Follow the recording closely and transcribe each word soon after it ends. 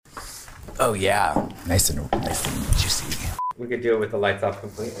Oh yeah, nice and juicy. We could do it with the lights off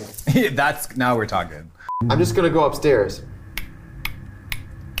completely. Now we're talking. I'm just gonna go upstairs.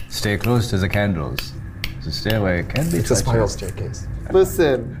 Stay close to the candles. The stairway can be It's a spiral staircase.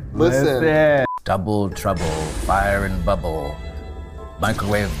 Listen. Double trouble, fire and bubble,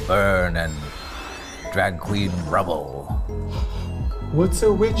 microwave burn and drag queen rubble. What's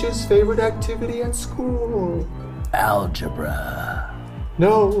a witch's favorite activity at school? Algebra.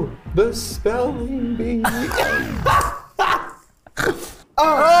 No, the spelling bee.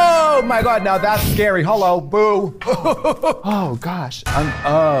 Oh my God! Now that's scary. Hello, boo. Oh gosh.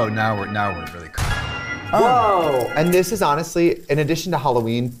 Now we're really cool. Whoa! And this is honestly, in addition to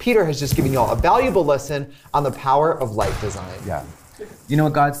Halloween, Peter has just given y'all a valuable lesson on the power of light design. Yeah. You know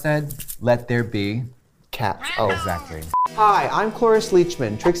what God said? Let there be cats. Oh, exactly. Hi, I'm Cloris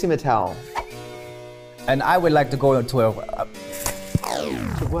Leachman, Trixie Mattel. And I would like to go to a.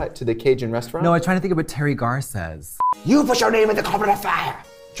 To what? To the Cajun restaurant? No, I'm trying to think of what Terry Garr says. You put your name in the carpet of fire.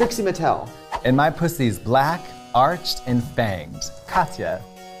 Trixie Mattel. And my pussy's black, arched, and fanged. Katya.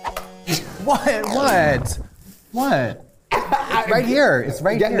 What? It's right here. It's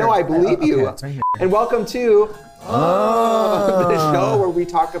right here. No, I believe you. Okay, it's right here. And welcome to the show where we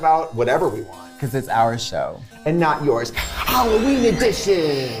talk about whatever we want. Because it's our show. And not yours. Halloween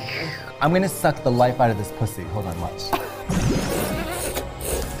edition. I'm gonna suck the life out of this pussy. Hold on, watch.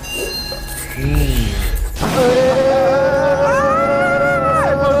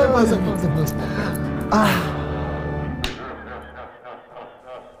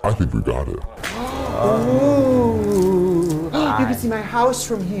 I think we got it. Ooh. You can see my house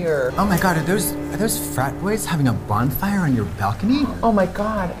from here. Oh my God, are those frat boys having a bonfire on your balcony? Oh my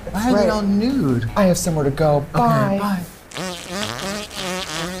God. Why are they all nude? I have somewhere to go. Bye. Okay, bye.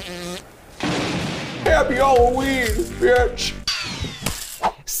 Happy Halloween, bitch.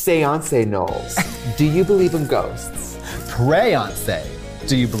 Seance Knowles. Do you believe in ghosts? Prayance.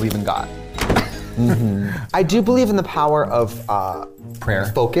 Do you believe in God? I do believe in the power of prayer,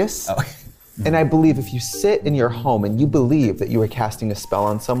 focus. Oh. And I believe if you sit in your home and you believe that you are casting a spell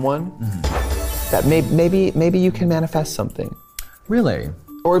on someone, that maybe you can manifest something. Really?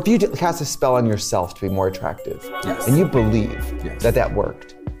 Or if you cast a spell on yourself to be more attractive, yes. and you believe that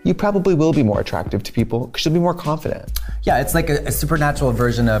worked, you probably will be more attractive to people because you'll be more confident. Yeah, it's like a supernatural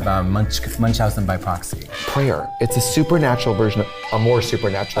version of Munchausen by proxy. Prayer. It's a supernatural version of a more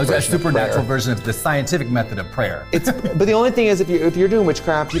supernatural version. A supernatural version of the scientific method of prayer. But the only thing is, if you're doing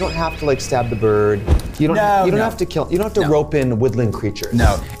witchcraft, you don't have to like stab the bird. You don't have to kill. You don't have to rope in woodland creatures.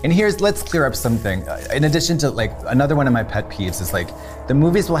 No. And let's clear up something. In addition to like another one of my pet peeves is like the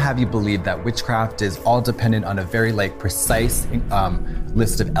movies will have you believe that witchcraft is all dependent on a very like precise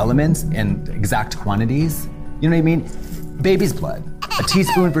list of elements and exact quantities. You know what I mean? Baby's blood. A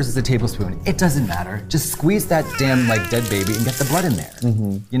teaspoon versus a tablespoon. It doesn't matter. Just squeeze that damn like dead baby and get the blood in there.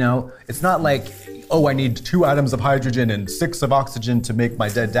 You know? It's not like, oh, I need 2 atoms of hydrogen and 6 of oxygen to make my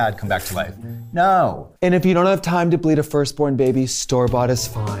dead dad come back to life. No. And if you don't have time to bleed a firstborn baby, store-bought is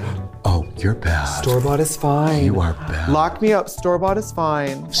fine. Oh, you're bad. Store-bought is fine. You are bad. Lock me up. Store-bought is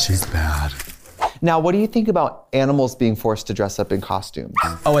fine. She's bad. Now, what do you think about animals being forced to dress up in costumes?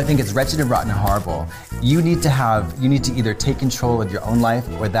 Oh, I think it's wretched and rotten and horrible. You need to either take control of your own life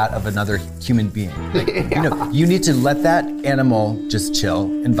or that of another human being. Like, you need to let that animal just chill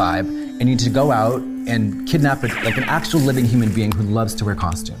and vibe, and you need to go out and kidnap like an actual living human being who loves to wear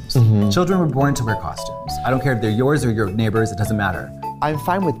costumes. Children were born to wear costumes. I don't care if they're yours or your neighbors, it doesn't matter. I'm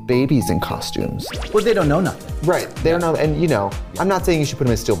fine with babies in costumes. Well, they don't know nothing. Right, they don't know, and I'm not saying you should put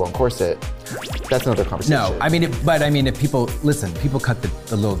them in a steel-bone corset. That's another conversation. No, if people cut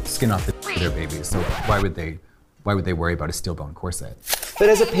the little skin off their babies, so why would they worry about a steel-bone corset? But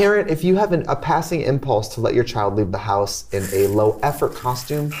as a parent, if you have a passing impulse to let your child leave the house in a low-effort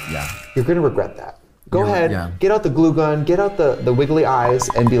costume, you're gonna regret that. Go ahead, get out the glue gun, get out the wiggly eyes,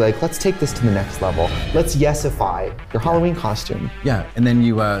 and be like, let's take this to the next level. Let's yesify your Halloween costume. Yeah, and then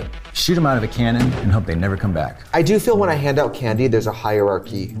you shoot them out of a cannon and hope they never come back. I do feel when I hand out candy, there's a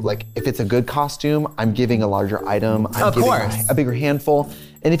hierarchy. Like, if it's a good costume, I'm giving a larger item. I'm giving a bigger handful.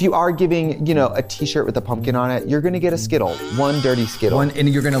 And if you are giving, a t-shirt with a pumpkin on it, you're gonna get a Skittle, one dirty Skittle. And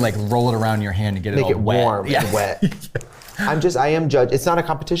you're gonna like roll it around your hand and get it all wet. Make it warm and wet. I am judging. It's not a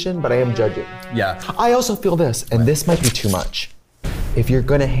competition, but I am judging. Yeah. I also feel this, and this might be too much. If you're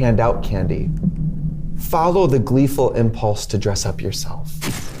gonna hand out candy, follow the gleeful impulse to dress up yourself.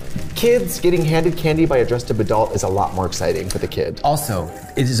 Kids getting handed candy by a dressed up adult is a lot more exciting for the kid. Also,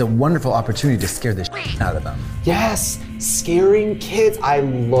 it is a wonderful opportunity to scare the shit out of them. Yes, scaring kids. I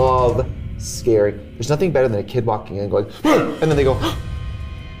love scaring. There's nothing better than a kid walking in going, and then they go,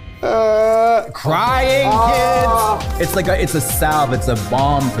 Crying kids. It's a salve. It's a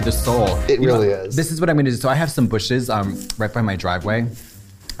balm for the soul. It really is. This is what I'm gonna do. So I have some bushes right by my driveway.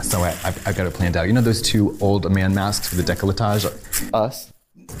 So I've got it planned out. You know those two old man masks for the décolletage? Us?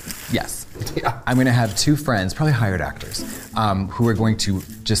 Yes. Yeah. I'm gonna have two friends, probably hired actors, who are going to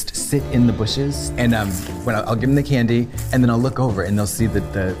just sit in the bushes, and when I'll give them the candy, and then I'll look over, and they'll see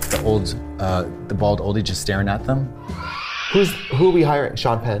the bald oldie just staring at them. Who are we hiring?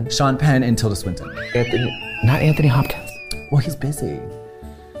 Sean Penn? Sean Penn and Tilda Swinton. Not Anthony Hopkins. Well, he's busy.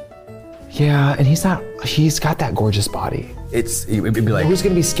 Yeah, and he's got that gorgeous body. It'd be like, who's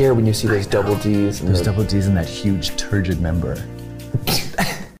gonna be scared when you see those double Ds? Those double Ds and that huge turgid member.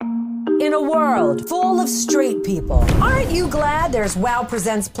 In a world full of straight people, aren't you glad there's WOW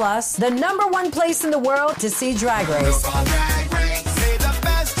Presents Plus, the #1 place in the world to see Drag Race?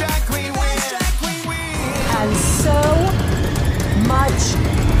 And so much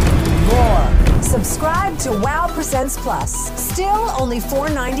more. Subscribe to WOW Presents Plus. Still only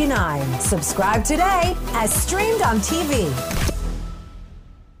 $4.99. Subscribe today as streamed on TV.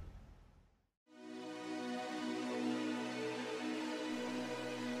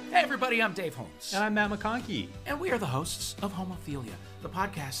 Hey everybody, I'm Dave Holmes. And I'm Matt McConkey. And we are the hosts of Homophilia, the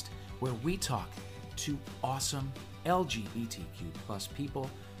podcast where we talk to awesome LGBTQ plus people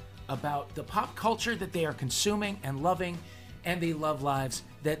about the pop culture that they are consuming and loving, and the love lives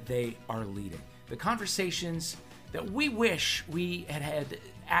that they are leading. The conversations that we wish we had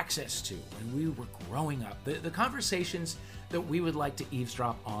access to when we were growing up. The conversations that we would like to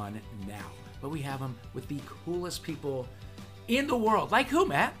eavesdrop on now. But we have them with the coolest people in the world. Like who,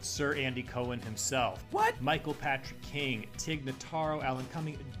 Matt? Sir Andy Cohen himself. What? Michael Patrick King, Tig Notaro, Alan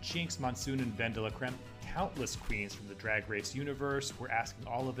Cumming, Jinx Monsoon, and Ben de la Creme. Countless queens from the Drag Race universe. We're asking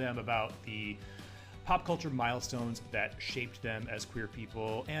all of them about the pop culture milestones that shaped them as queer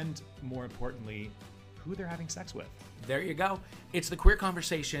people, and more importantly, who they're having sex with. There you go. It's the queer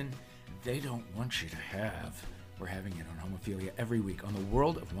conversation they don't want you to have. We're having it on Homophilia every week on the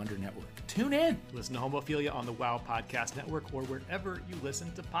World of Wonder Network. Tune in. Listen to Homophilia on the WOW Podcast Network or wherever you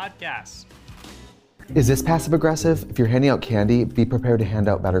listen to podcasts. Is this passive aggressive? If you're handing out candy, be prepared to hand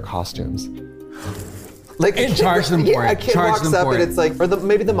out better costumes. Like and charge them for it. A kid walks up and it's like,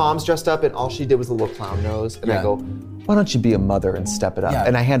 maybe the mom's dressed up and all she did was a little clown nose, and I go, why don't you be a mother and step it up? Yeah.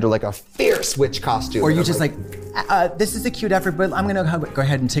 And I hand her like a fierce witch costume. Or you just like, this is a cute effort, but I'm gonna go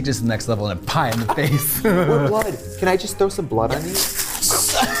ahead and take this to the next level and a pie in the face. What blood? Can I just throw some blood on you?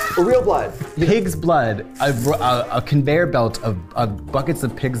 Real blood. Pig's blood, a conveyor belt of buckets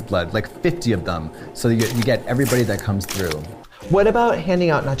of pig's blood, like 50 of them, so you get everybody that comes through. What about handing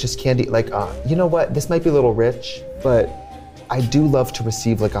out not just candy, like, you know what, this might be a little rich, but I do love to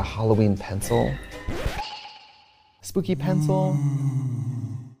receive like a Halloween pencil. Spooky pencil.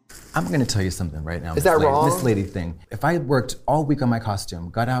 I'm gonna tell you something right now. Is that wrong? This lady thing. If I worked all week on my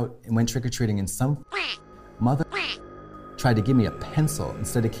costume, got out and went trick-or-treating and some mother tried to give me a pencil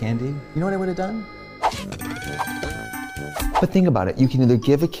instead of candy, you know what I would have done? But think about it, you can either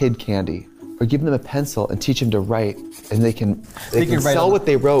give a kid candy or give them a pencil and teach them to write, and they can sell what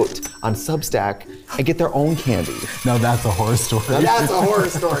they wrote on Substack and get their own candy. No, that's a horror story. Now that's a horror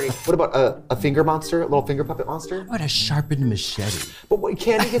story. What about a finger monster, a little finger puppet monster? What about a sharpened machete? But what,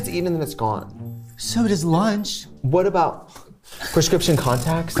 candy gets eaten and then it's gone. So does lunch. What about prescription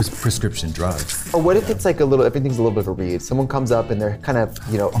contacts? Prescription drugs. Or what if it's like everything's a little bit of a read? Someone comes up and they're kind of,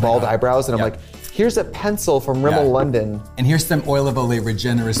 bald eyebrows, and I'm like, here's a pencil from Rimmel London. And here's some Oil of Olay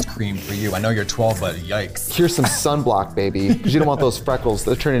Regenerist cream for you. I know you're 12, but yikes. Here's some sunblock, baby, because you don't want those freckles.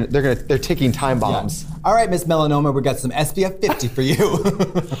 They're ticking time bombs. Yeah. All right, Miss Melanoma, we got some SPF 50 for you.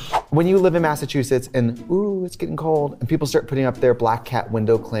 When you live in Massachusetts and it's getting cold, and people start putting up their black cat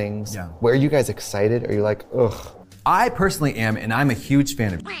window clings, were you guys excited? Or are you like, ugh? I personally am, and I'm a huge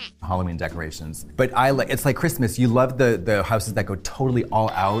fan of Halloween decorations. But it's like Christmas. You love the houses that go totally all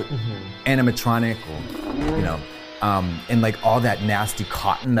out, animatronic, and like all that nasty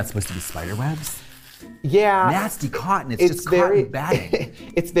cotton that's supposed to be spider webs. Yeah. Nasty cotton. It's just cotton batting.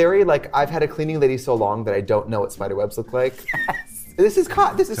 It's very like, I've had a cleaning lady so long that I don't know what spider webs look like. This is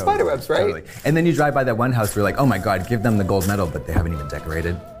totally. Spider webs, right? Totally. And then you drive by that one house where you're like, oh my God, give them the gold medal, but they haven't even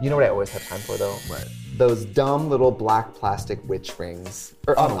decorated. You know what I always have time for though? What? Those dumb little black plastic witch rings.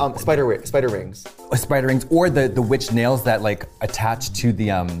 Or spider rings. Spider rings, or the witch nails that like attach to the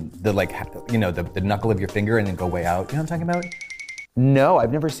knuckle of your finger and then go way out. You know what I'm talking about? No,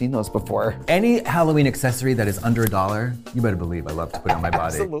 I've never seen those before. Any Halloween accessory that is under $1, you better believe I love to put it on my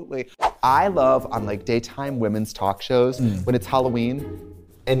body. Absolutely. I love on like daytime women's talk shows when it's Halloween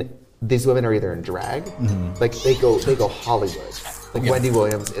and these women are either in drag, like they go Hollywood. like Wendy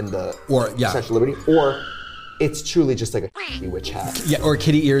Williams in the Statue of Liberty, or it's truly just like a witch hat. Yeah, or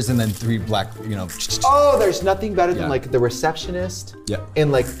kitty ears and then 3 black, Oh, there's nothing better than like the receptionist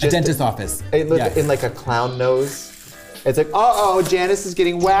in like just a dentist's office. In like a clown nose. It's like, uh-oh, Janice is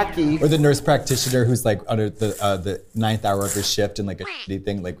getting wacky. Or the nurse practitioner who's like under the 9th hour of her shift and like a shitty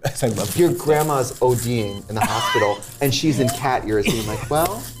thing. Like, I love your grandma's ODing in the hospital and she's in cat ears being like,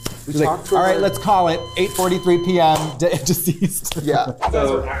 well, we talked to her. All right, let's call it 8:43 p.m. Deceased. Yeah.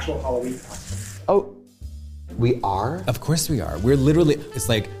 So actual Halloween costumes. Oh, we are? Of course we are. We're literally, it's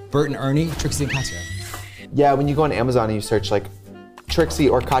like Bert and Ernie, Trixie and Katya. Yeah, when you go on Amazon and you search like Trixie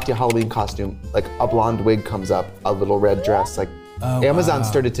or Katya Halloween costume, like a blonde wig comes up, a little red dress. Like Amazon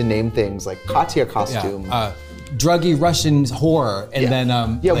started to name things like Katya costume. Yeah. Druggy Russian whore, and then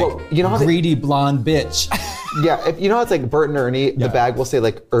you know how greedy blonde bitch. Yeah, you know how it's like Bert and Ernie, the bag will say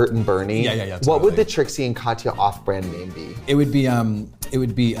like Ert and Bernie. Yeah, totally. What would the Trixie and Katya off-brand name be? It would be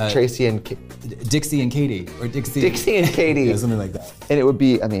Tracy and Dixie and Katie, or Dixie and Katie. Yeah, something like that. And it would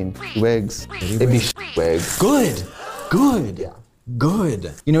be, wigs. It'd be wigs. Good. Yeah.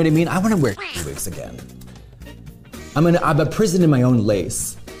 Good. You know what I mean? I want to wear wigs again. I'm a prisoner in my own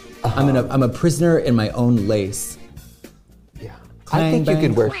lace. I'm a prisoner in my own lace. Yeah. I think you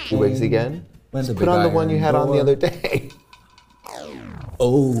could wear wigs again. Just put on the one you had on the other day.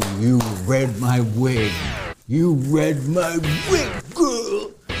 Oh, you read my wig. You read my wig,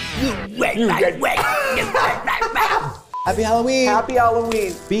 girl. You read my wig. Happy Halloween. Happy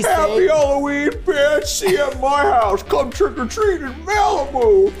Halloween. Be safe. Happy Halloween, bitch. See you at my house. Come trick or treat in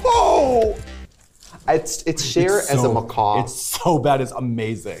Malibu. Oh. It's Cher as a macaw. It's so bad. It's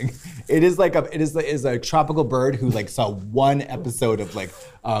amazing. It is a tropical bird who like saw one episode of like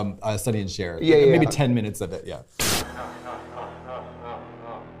Sonny and Cher. Maybe 10 minutes of it. Yeah.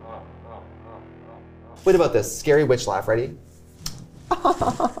 What about this scary witch laugh? Ready?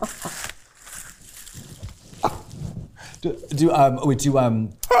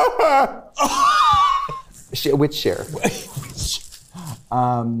 Which Cher?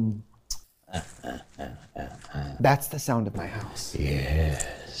 That's the sound of my house.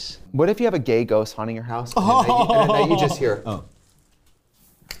 Yes. What if you have a gay ghost haunting your house and at night you just hear? Oh.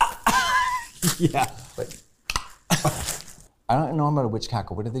 Yeah. Like, I don't know about a witch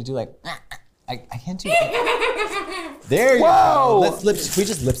cackle. What do they do? Like, I can't do that. There you go. Can we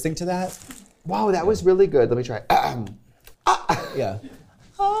just lip sync to that? Wow, that was really good. Let me try. Yeah.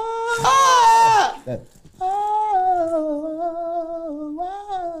 That.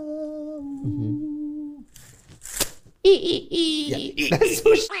 Yeah. That's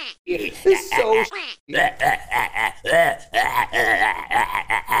so It's so